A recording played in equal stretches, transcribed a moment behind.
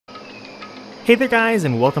Hey there guys,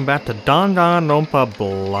 and welcome back to Danganronpa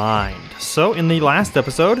Blind. So, in the last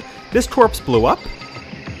episode, this corpse blew up,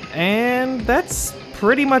 and that's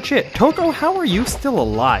pretty much it. Toko, how are you still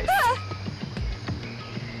alive?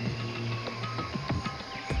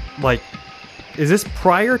 Like, is this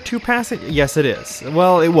prior to passing? Yes, it is.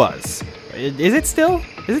 Well, it was. Is it still?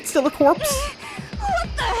 Is it still a corpse? What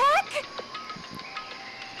the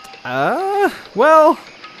heck? Well...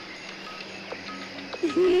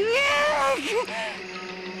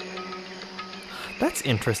 That's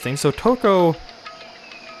interesting. So Toko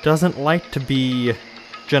doesn't like to be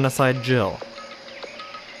Genocide Jill.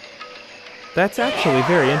 That's actually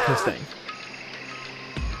very interesting.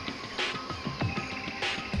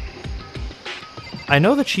 I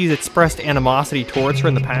know that she's expressed animosity towards her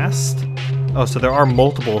in the past. Oh, so there are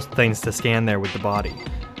multiple things to scan there with the body.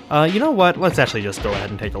 You know what? Let's actually just go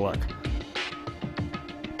ahead and take a look.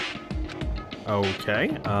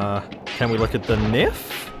 Okay, can we look at the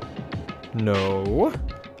NIF? No.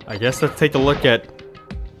 I guess let's take a look at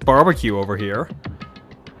barbecue over here.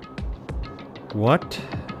 What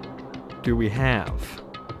do we have?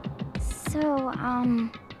 So,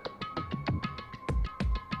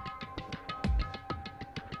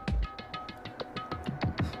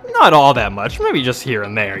 Not all that much, maybe just here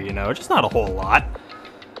and there, you know, just not a whole lot.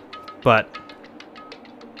 But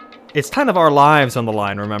it's kind of our lives on the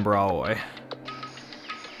line, remember, Aoi.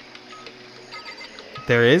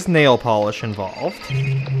 There is nail polish involved.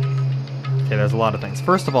 Okay, there's a lot of things.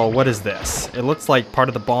 First of all, what is this? It looks like part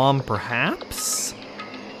of the bomb, perhaps?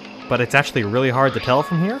 But it's actually really hard to tell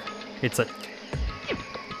from here. It's a...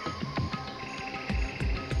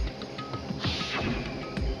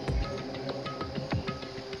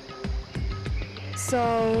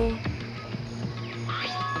 So...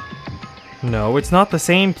 No, it's not the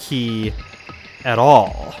same key at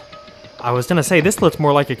all. I was gonna say, this looks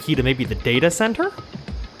more like a key to maybe the data center?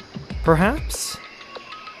 Perhaps?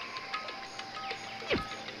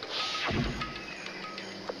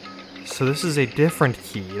 So this is a different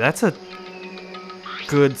key. That's a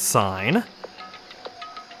good sign.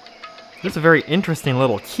 This is a very interesting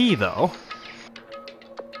little key, though.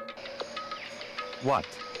 What?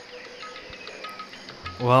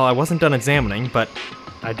 Well, I wasn't done examining, but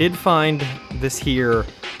I did find this here...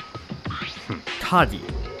 Kagi.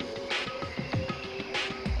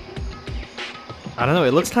 I don't know,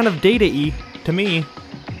 it looks kind of data-y to me.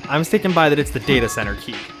 I'm sticking by that it's the data center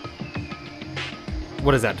key.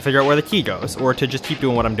 What is that, to figure out where the key goes, or to just keep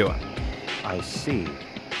doing what I'm doing? I see.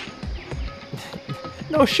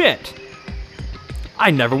 No shit!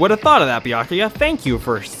 I never would have thought of that, Byakuya. Thank you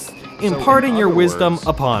for imparting your wisdom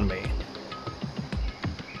upon me.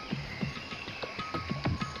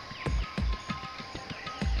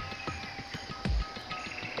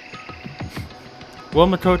 Well,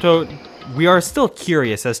 Makoto, we are still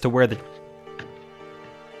curious as to where the...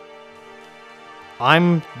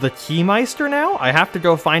 I'm the Keymeister now? I have to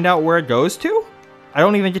go find out where it goes to? I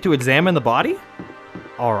don't even get to examine the body?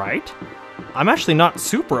 Alright. I'm actually not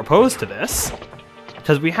super opposed to this,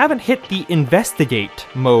 because we haven't hit the investigate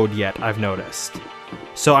mode yet, I've noticed.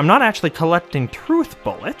 So I'm not actually collecting truth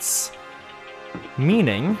bullets,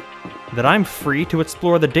 meaning that I'm free to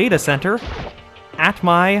explore the data center at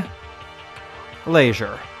my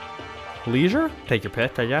leisure. Leisure? Take your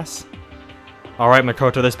pick, I guess. Alright,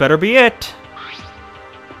 Makoto, this better be it!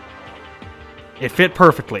 It fit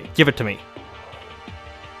perfectly. Give it to me.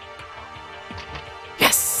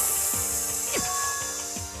 Yes!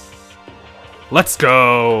 Let's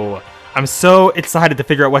go! I'm so excited to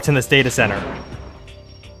figure out what's in this data center.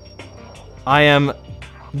 I am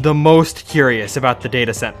the most curious about the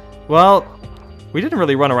data center. Well, we didn't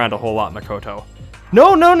really run around a whole lot, Makoto.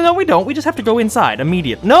 No, we don't. We just have to go inside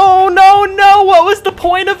immediately. No! What was the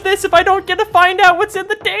point of this if I don't get to find out what's in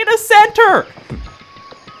the data center?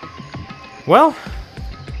 Well,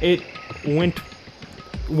 it went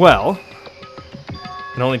well.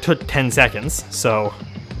 It only took 10 seconds, so...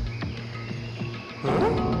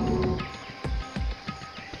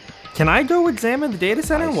 Can I go examine the data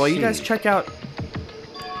center while you guys check out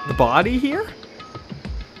the body here?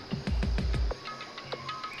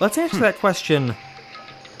 Let's answer that question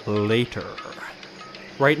later.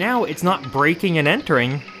 Right now, it's not breaking and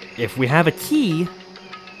entering if we have a key,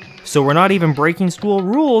 so we're not even breaking school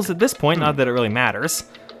rules at this point, not that it really matters.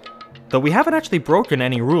 Though we haven't actually broken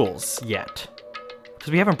any rules yet,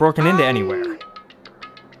 because we haven't broken into anywhere.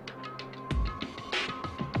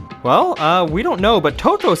 Well, we don't know, but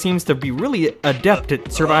Toko seems to be really adept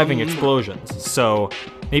at surviving explosions, so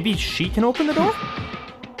maybe she can open the door?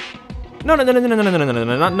 No, not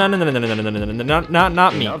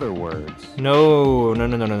me. In other words. No.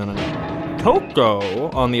 Toko,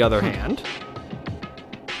 on the other hand...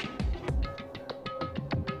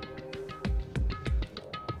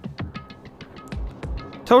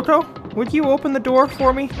 Toko, would you open the door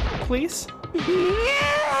for me, please?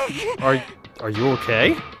 Are you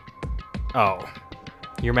okay? Oh,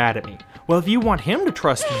 you're mad at me. Well, if you want him to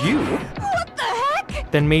trust you... What the heck?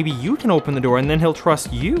 Then maybe you can open the door and then he'll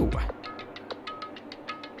trust you.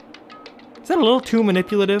 Is that a little too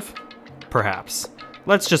manipulative? Perhaps.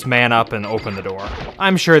 Let's just man up and open the door.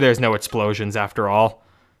 I'm sure there's no explosions after all.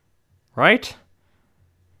 Right?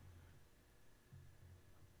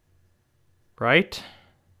 Right?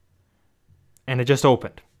 And it just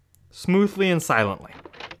opened. Smoothly and silently.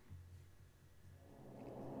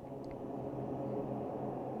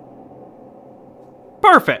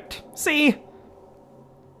 Perfect! See?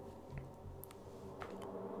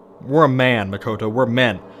 We're a man, Makoto. We're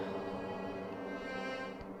men.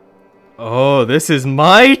 Oh, this is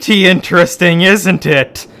mighty interesting, isn't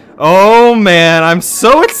it? Oh man, I'm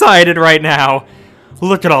so excited right now.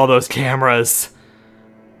 Look at all those cameras.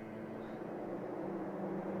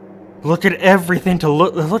 Look at everything to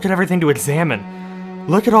look at everything to examine.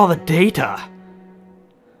 Look at all the data.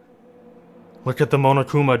 Look at the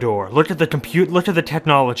Monokuma door. Look at the look at the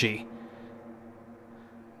technology.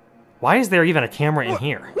 Why is there even a camera in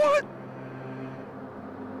here? What?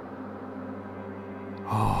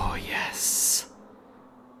 Oh, yes.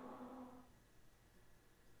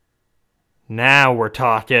 Now we're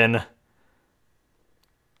talking.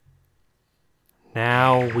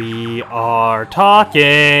 Now we are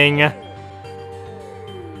talking.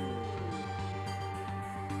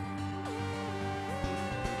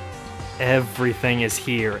 Everything is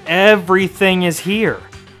here. Everything is here.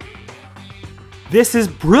 This is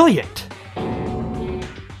brilliant.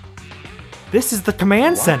 This is the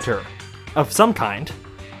command center of some kind.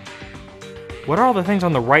 What are all the things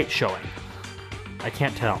on the right showing? I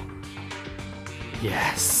can't tell.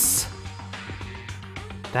 Yes.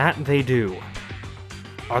 That they do.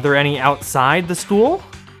 Are there any outside the school?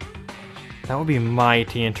 That would be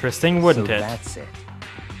mighty interesting, wouldn't it? That's it.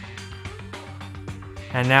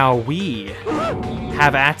 And now we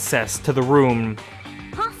have access to the room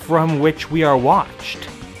from which we are watched.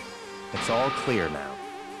 It's all clear now.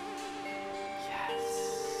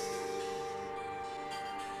 Yes.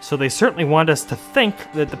 So they certainly want us to think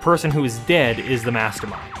that the person who is dead is the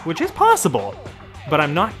mastermind, which is possible, but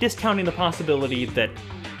I'm not discounting the possibility that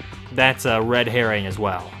that's a red herring as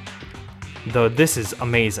well. Though this is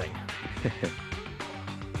amazing.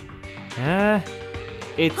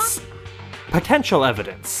 It's potential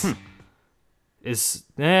evidence.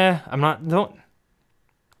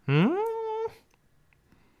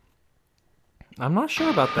 I'm not sure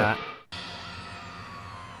about that.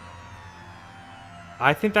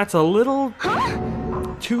 I think that's a little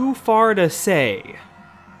too far to say.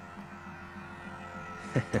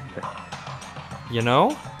 You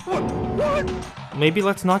know? Maybe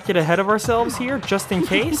let's not get ahead of ourselves here, just in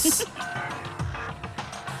case.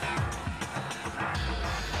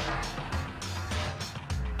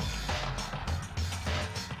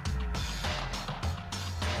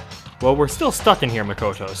 Well, we're still stuck in here,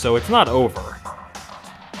 Makoto, so it's not over.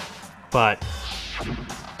 But...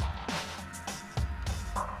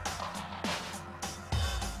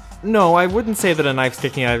 no, I wouldn't say that a knife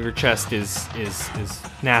sticking out of your chest is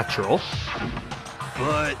natural.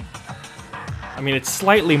 But... I mean, it's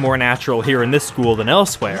slightly more natural here in this school than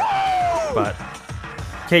elsewhere. But...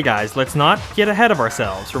 okay, guys, let's not get ahead of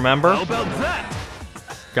ourselves, remember? How about that?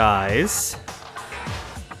 Guys...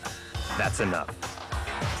 that's enough.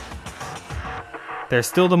 There's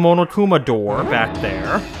still the Monokuma door back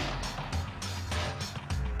there.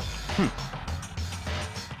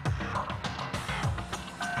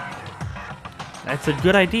 That's a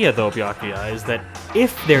good idea, though, Byakuya, is that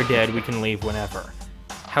if they're dead, we can leave whenever.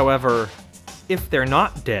 However, if they're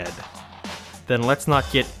not dead, then let's not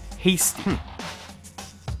get hasty.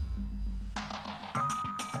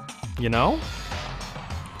 You know?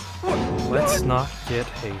 Let's not get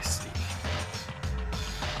hasty.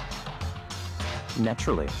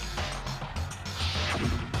 Naturally.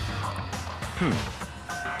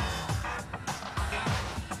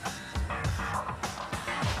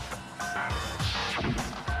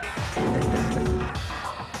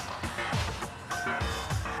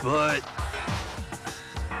 But...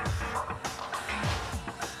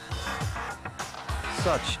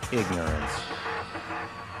 such ignorance.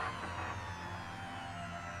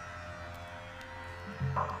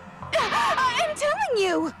 I'm telling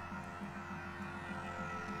you!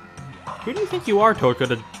 Who do you think you are, Toko,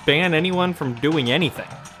 to ban anyone from doing anything?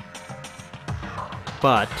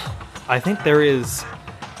 But I think there is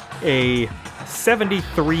a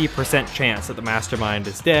 73% chance that the mastermind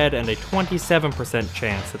is dead and a 27%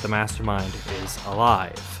 chance that the mastermind is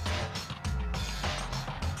alive.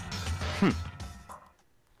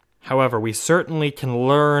 However, we certainly can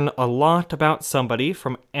learn a lot about somebody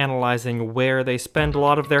from analyzing where they spend a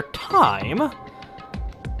lot of their time.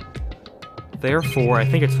 Therefore, I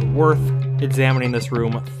think it's worth examining this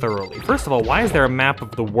room thoroughly. First of all, why is there a map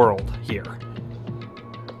of the world here?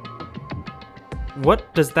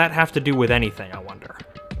 What does that have to do with anything, I wonder?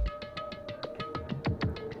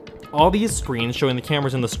 All these screens showing the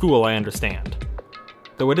cameras in the school, I understand.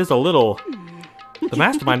 Though it is a little... The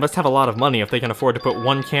mastermind must have a lot of money if they can afford to put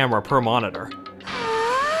one camera per monitor.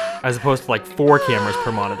 As opposed to like 4 cameras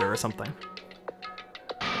per monitor or something.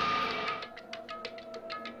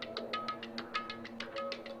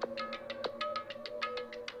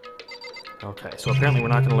 Okay, so apparently we're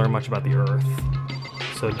not going to learn much about the Earth.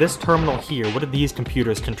 So this terminal here, what do these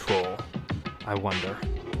computers control? I wonder.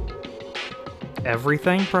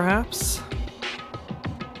 Everything, perhaps?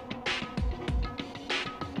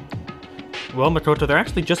 Well, Makoto, they're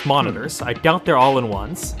actually just monitors. I doubt they're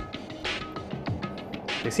all-in-ones.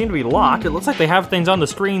 They seem to be locked. It looks like they have things on the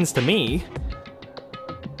screens to me.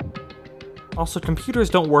 Also, computers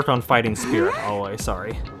don't work on fighting spirit. Oh,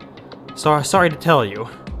 sorry. Sorry to tell you.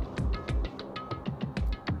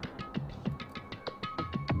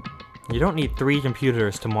 You don't need 3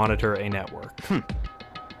 computers to monitor a network.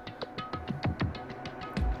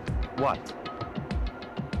 What?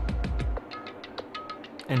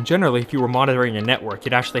 And generally, if you were monitoring a network,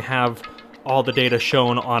 you'd actually have all the data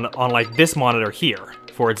shown on like this monitor here,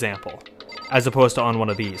 for example, as opposed to on one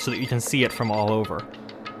of these, so that you can see it from all over.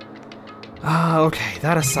 Okay,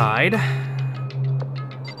 that aside,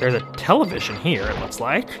 there's a television here, it looks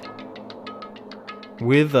like,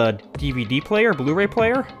 with a DVD player, Blu-ray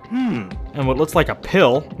player, and what looks like a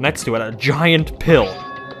pill next to it, a giant pill.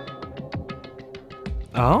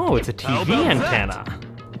 Oh, it's a TV antenna.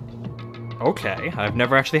 Okay, I've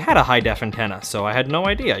never actually had a high-def antenna, so I had no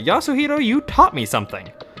idea. Yasuhiro, you taught me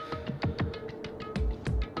something.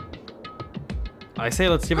 I say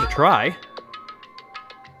let's give it a try.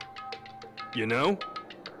 You know?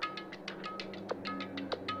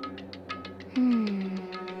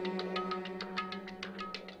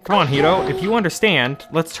 Come on, Hiro, if you understand,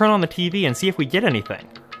 let's turn on the TV and see if we get anything.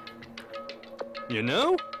 You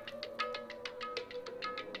know?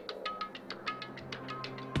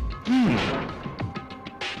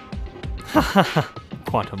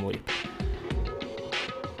 Quantum leap.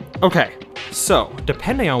 Okay, so,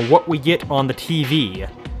 depending on what we get on the TV,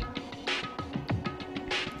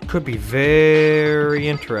 could be very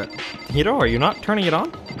interesting. Hiro, are you not turning it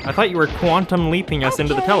on? I thought you were quantum leaping us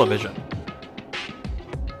into the television.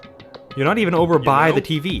 You're not even over by the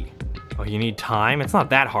TV. Oh, you need time? It's not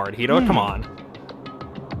that hard, Hiro, come on.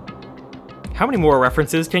 How many more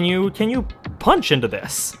references can you punch into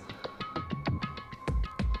this?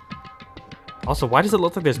 Also, why does it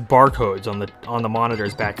look like there's barcodes on the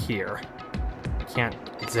monitors back here? Can't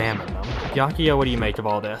examine them. Byakuya, what do you make of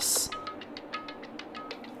all this?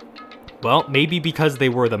 Well, maybe because they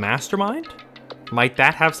were the mastermind? Might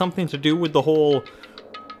that have something to do with the whole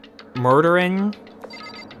murdering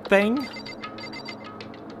thing?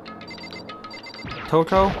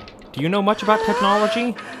 Toko, do you know much about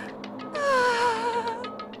technology?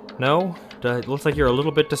 No? It looks like you're a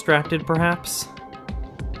little bit distracted, perhaps?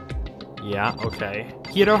 Yeah, okay.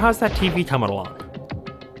 Hiro, how's that TV coming along?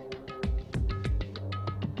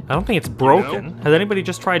 I don't think it's broken. You know? Has anybody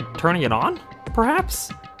just tried turning it on,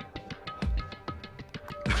 perhaps?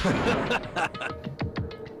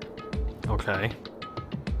 Okay.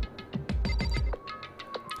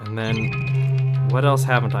 And then, what else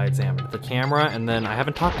haven't I examined? The camera, and then I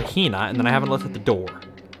haven't talked to Hina, and then I haven't looked at the door.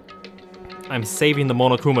 I'm saving the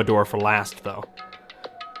Monokuma door for last, though.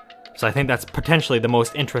 So I think that's potentially the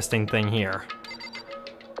most interesting thing here.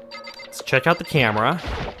 Let's check out the camera.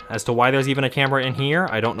 As to why there's even a camera in here,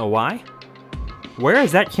 I don't know why. Where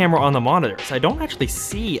is that camera on the monitors? I don't actually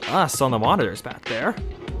see us on the monitors back there.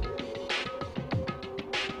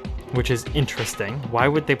 Which is interesting. Why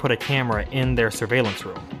would they put a camera in their surveillance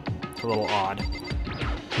room? It's a little odd.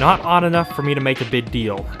 Not odd enough for me to make a big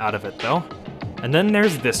deal out of it, though. And then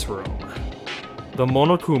there's this room. The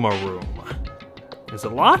Monokuma room. Is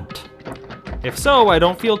it locked? If so, I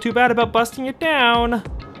don't feel too bad about busting it down.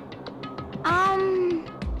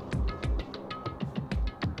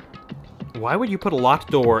 Why would you put a locked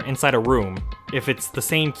door inside a room if it's the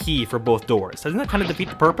same key for both doors? Doesn't that kind of defeat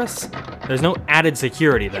the purpose? There's no added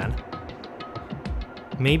security then.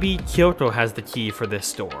 Maybe Kyoto has the key for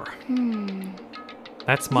this door.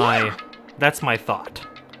 That's my thought.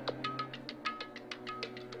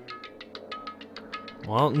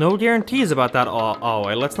 Well, no guarantees about that. Oh,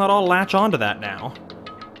 wait, let's not all latch onto that now.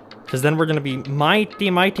 Because then we're gonna be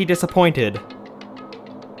mighty disappointed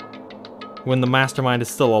when the mastermind is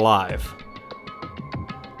still alive.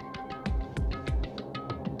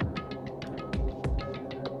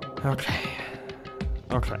 Okay.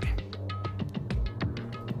 Okay.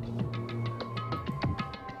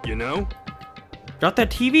 You know? Got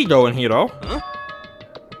that TV going, Hiro. Huh?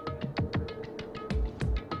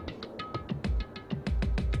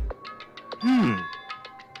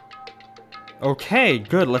 Okay,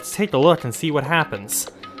 good. Let's take a look and see what happens.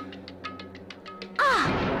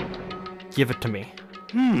 Give it to me.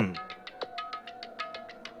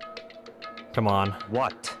 Come on.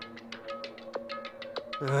 What?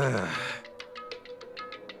 What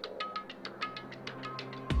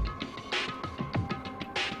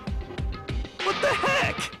the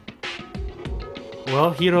heck?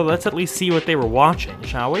 Well, Hiro, let's at least see what they were watching,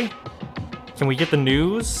 shall we? Can we get the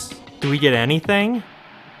news? Do we get anything?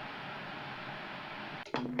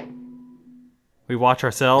 We watch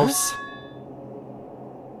ourselves?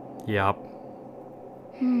 Yup.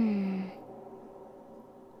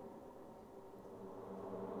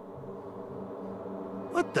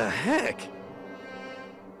 What the heck?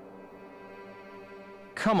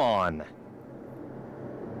 Come on.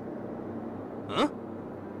 Huh?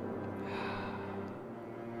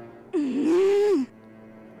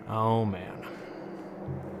 Oh, man.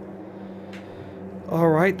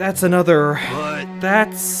 Alright, that's another... But...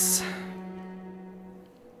 That's...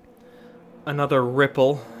 another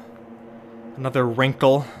ripple. Another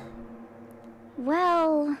wrinkle.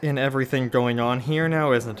 Well... in everything going on here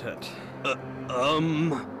now, isn't it?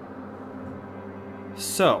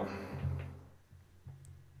 So...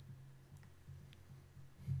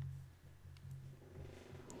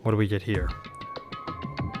 what do we get here?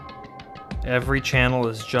 Every channel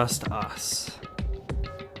is just us.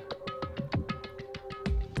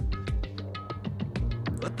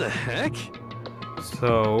 What the heck?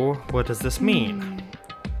 So, what does this mean?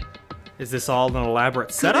 Is this all an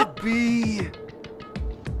elaborate setup? Could it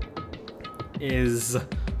be?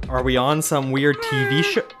 Are we on some weird TV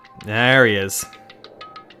show? There he is.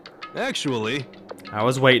 Actually... I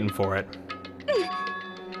was waiting for it.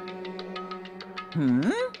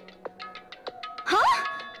 Huh?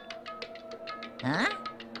 Huh?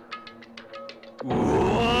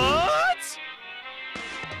 What?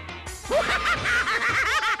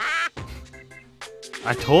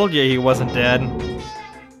 I told you he wasn't dead.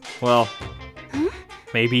 Well,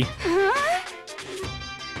 maybe.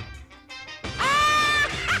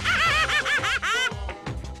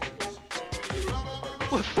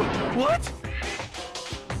 What?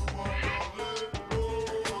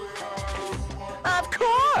 Of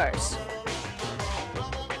course.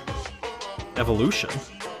 Evolution.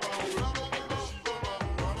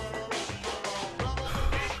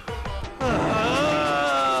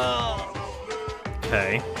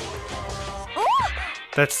 Okay.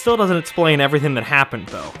 That still doesn't explain everything that happened,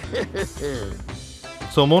 though.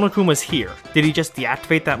 So Monokuma's here. Did he just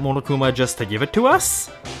deactivate that Monokuma just to give it to us?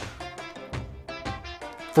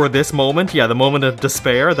 For this moment? Yeah, the moment of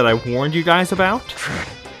despair that I warned you guys about?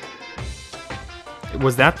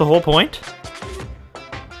 Was that the whole point?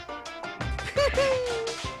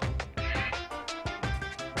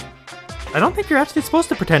 I don't think you're actually supposed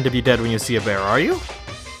to pretend to be dead when you see a bear, are you?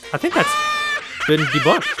 I think that's been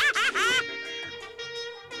debunked.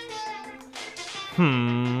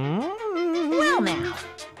 Well now.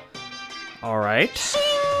 Alright.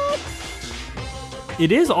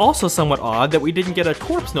 It is also somewhat odd that we didn't get a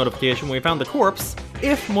corpse notification when we found the corpse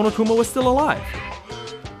if Monokuma was still alive.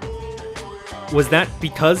 Was that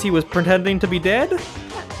because he was pretending to be dead?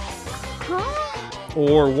 Huh?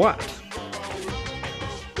 Or what?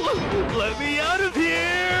 Let me out of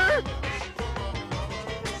here!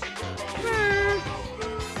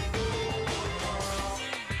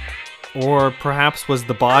 Or perhaps was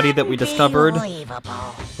the body that we discovered,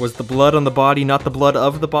 Unbelievable. was the blood on the body not the blood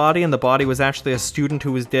of the body, and the body was actually a student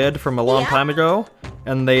who was dead from a long time ago,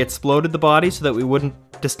 and they exploded the body so that we wouldn't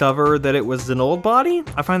discover that it was an old body?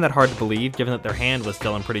 I find that hard to believe, given that their hand was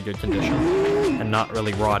still in pretty good condition, and not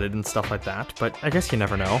really rotted and stuff like that, but I guess you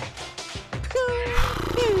never know.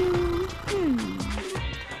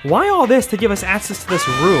 Why all this to give us access to this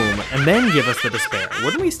room, and then give us the despair?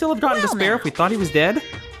 Wouldn't we still have gotten despair if we thought he was dead?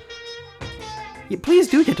 Yeah, please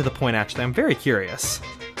do get to the point, actually. I'm very curious.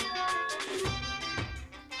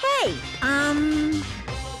 Hey,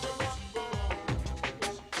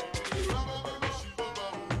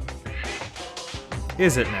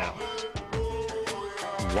 Is it now?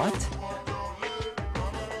 What?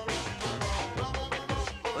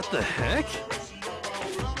 What the heck?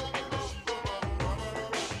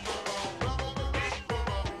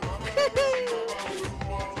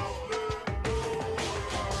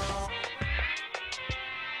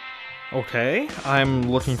 Okay,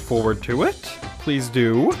 I'm looking forward to it. Please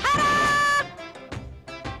do.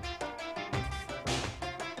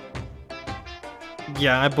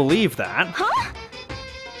 Yeah, I believe that. Huh?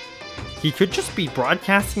 He could just be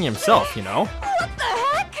broadcasting himself, you know? What the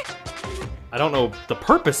heck? I don't know the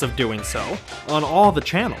purpose of doing so on all the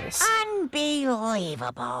channels,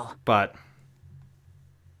 Unbelievable. but...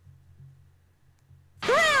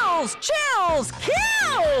 Thrills, chills,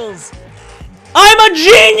 kills! I'm a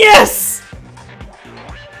genius!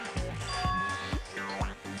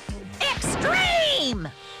 Extreme!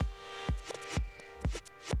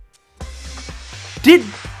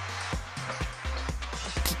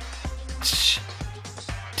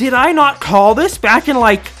 Did I not call this back in,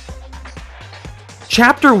 like,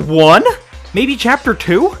 Chapter 1? Maybe Chapter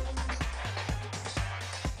 2?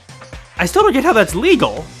 I still don't get how that's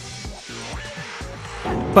legal.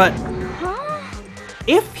 But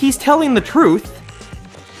if he's telling the truth,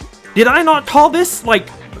 did I not call this, like,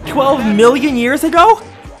 12 million years ago?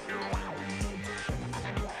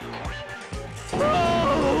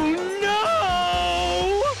 Oh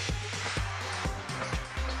no!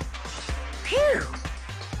 Phew!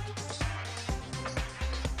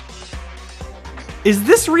 Is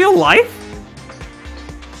this real life?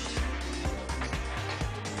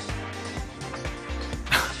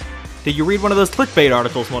 Did you read one of those clickbait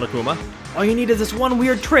articles, Monokuma? All you need is this one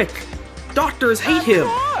weird trick. Doctors hate him.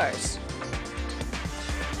 Of course!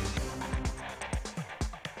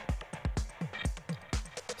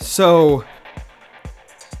 So...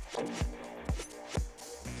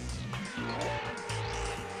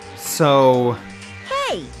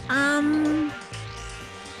 Hey,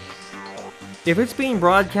 if it's being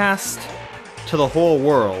broadcast to the whole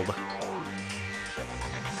world,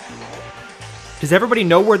 does everybody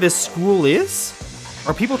know where this school is?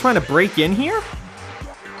 Are people trying to break in here?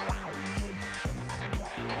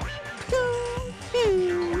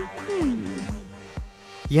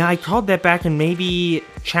 Yeah, I called that back in maybe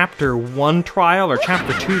Chapter 1 trial or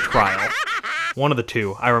Chapter 2 trial. One of the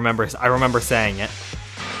two. I remember saying it.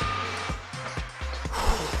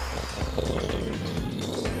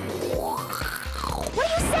 what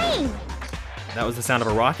are you saying? That was the sound of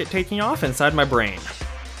a rocket taking off inside my brain.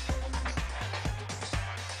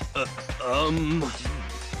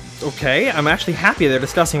 Okay, I'm actually happy they're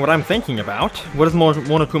discussing what I'm thinking about. What does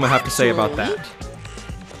Monokuma have to say about that?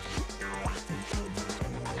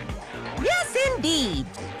 Yes, indeed!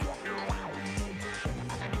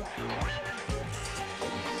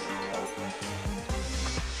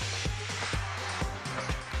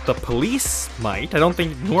 The police might. I don't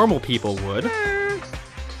think normal people would.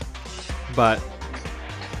 But...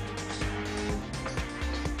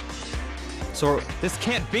 So... This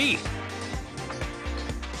can't be!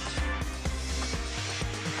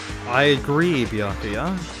 I agree,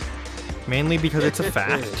 Byakuya. Mainly because it's a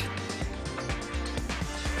fact.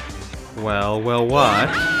 Well, what?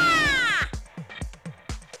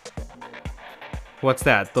 What's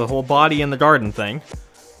that? The whole body in the garden thing?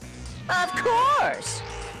 Of course!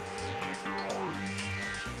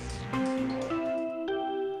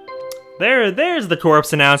 There's the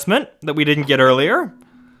corpse announcement that we didn't get earlier.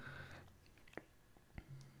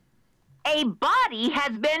 A body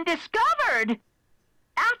has been discovered.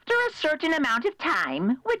 After a certain amount of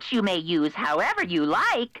time, which you may use however you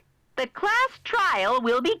like, the class trial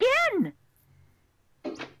will begin.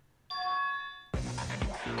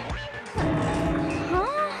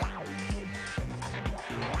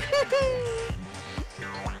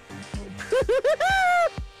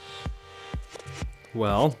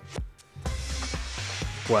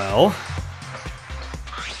 Well.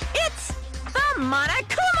 It's the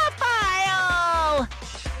Monokuma file!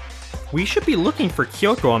 We should be looking for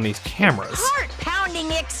Kyoko on these cameras.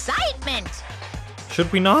 Heart-pounding excitement!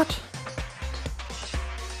 Should we not?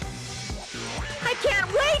 I can't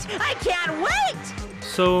wait! I can't wait!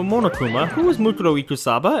 So, Monokuma, who is Mukuro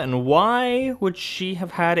Ikusaba, and why would she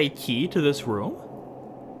have had a key to this room?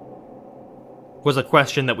 Was a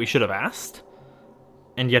question that we should have asked,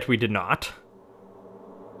 and yet we did not.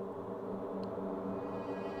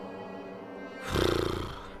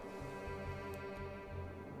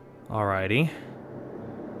 Alrighty.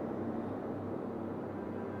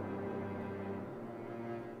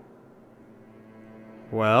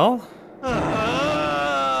 Well...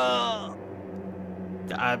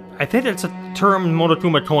 I think it's a term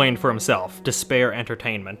Monokuma coined for himself. Despair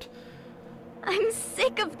entertainment. I'm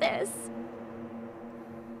sick of this.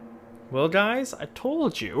 Well, guys, I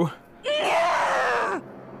told you.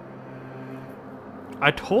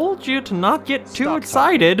 I told you to not get too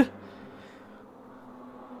excited.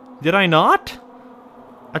 Did I not?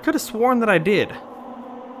 I could have sworn that I did.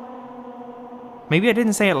 Maybe I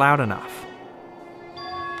didn't say it loud enough.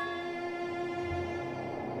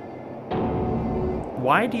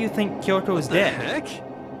 Why do you think Kyoko is dead? Heck?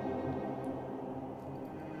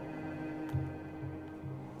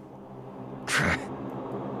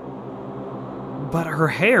 But her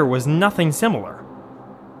hair was nothing similar.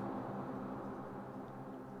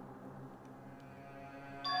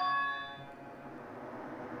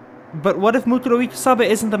 But what if Mukuro Ikusaba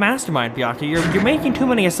isn't the mastermind, Byakuya? You're making too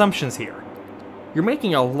many assumptions here. You're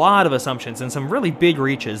making a lot of assumptions and some really big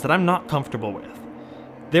reaches that I'm not comfortable with.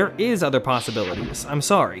 There is other possibilities. I'm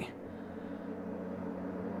sorry.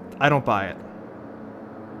 I don't buy it.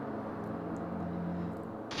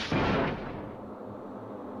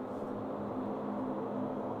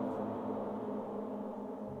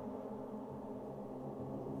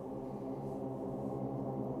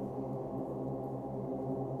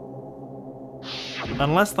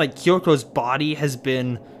 Unless, like, Kyoko's body has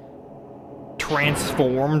been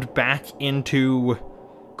transformed back into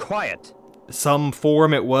Quiet. some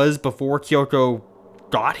form it was before Kyoko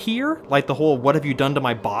got here? Like the whole "what have you done to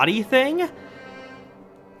my body" thing?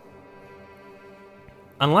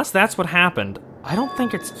 Unless that's what happened, I don't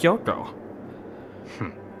think it's Kyoko.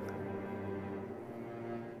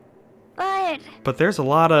 But there's a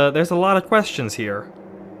lot of questions here.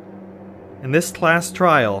 And this class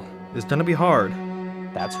trial is gonna be hard.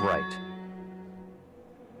 That's right.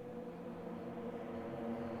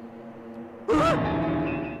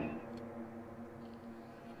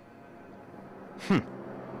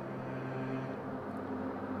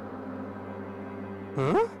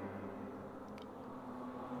 Huh?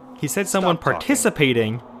 He said someone Stop talking.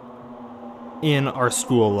 participating in our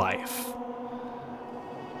school life.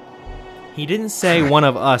 He didn't say one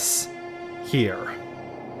of us here.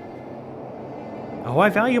 Oh, I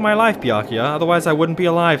value my life, Byakuya, otherwise I wouldn't be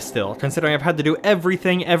alive still, considering I've had to do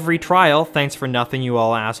everything every trial, thanks for nothing, you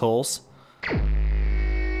all assholes.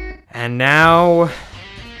 And now...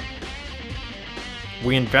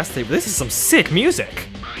 we investigate. This is some sick music!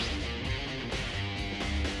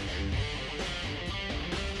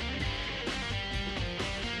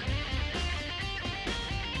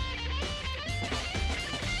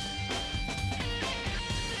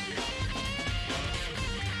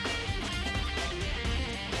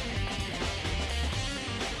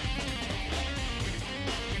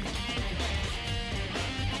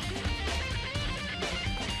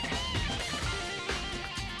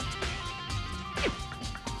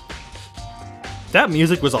 That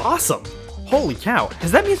music was awesome! Holy cow.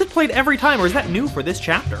 Has that music played every time, or is that new for this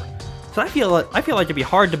chapter? So I feel like it'd be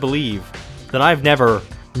hard to believe that I've never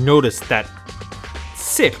noticed that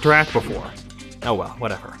sick track before. Oh well,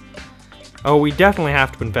 whatever. Oh, we definitely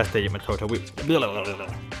have to investigate Makoto. We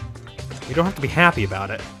don't have to be happy about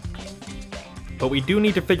it. But we do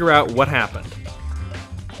need to figure out what happened.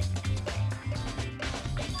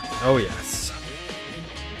 Oh yes.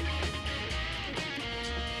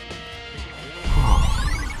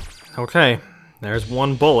 Okay, there's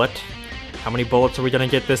one bullet. How many bullets are we gonna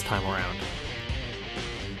get this time around?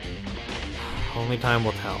 Only time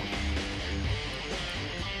will tell.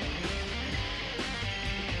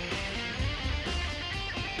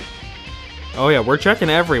 Oh yeah, we're checking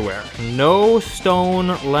everywhere. No stone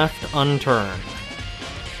left unturned.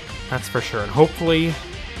 That's for sure. And hopefully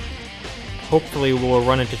we'll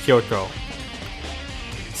run into Kyoko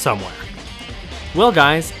somewhere. Well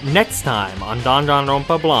guys, next time on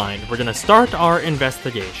Danganronpa Blind, we're gonna start our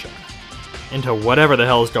investigation into whatever the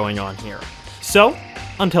hell is going on here. So,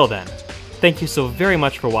 until then, thank you so very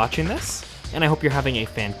much for watching this, and I hope you're having a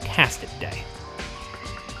fantastic day.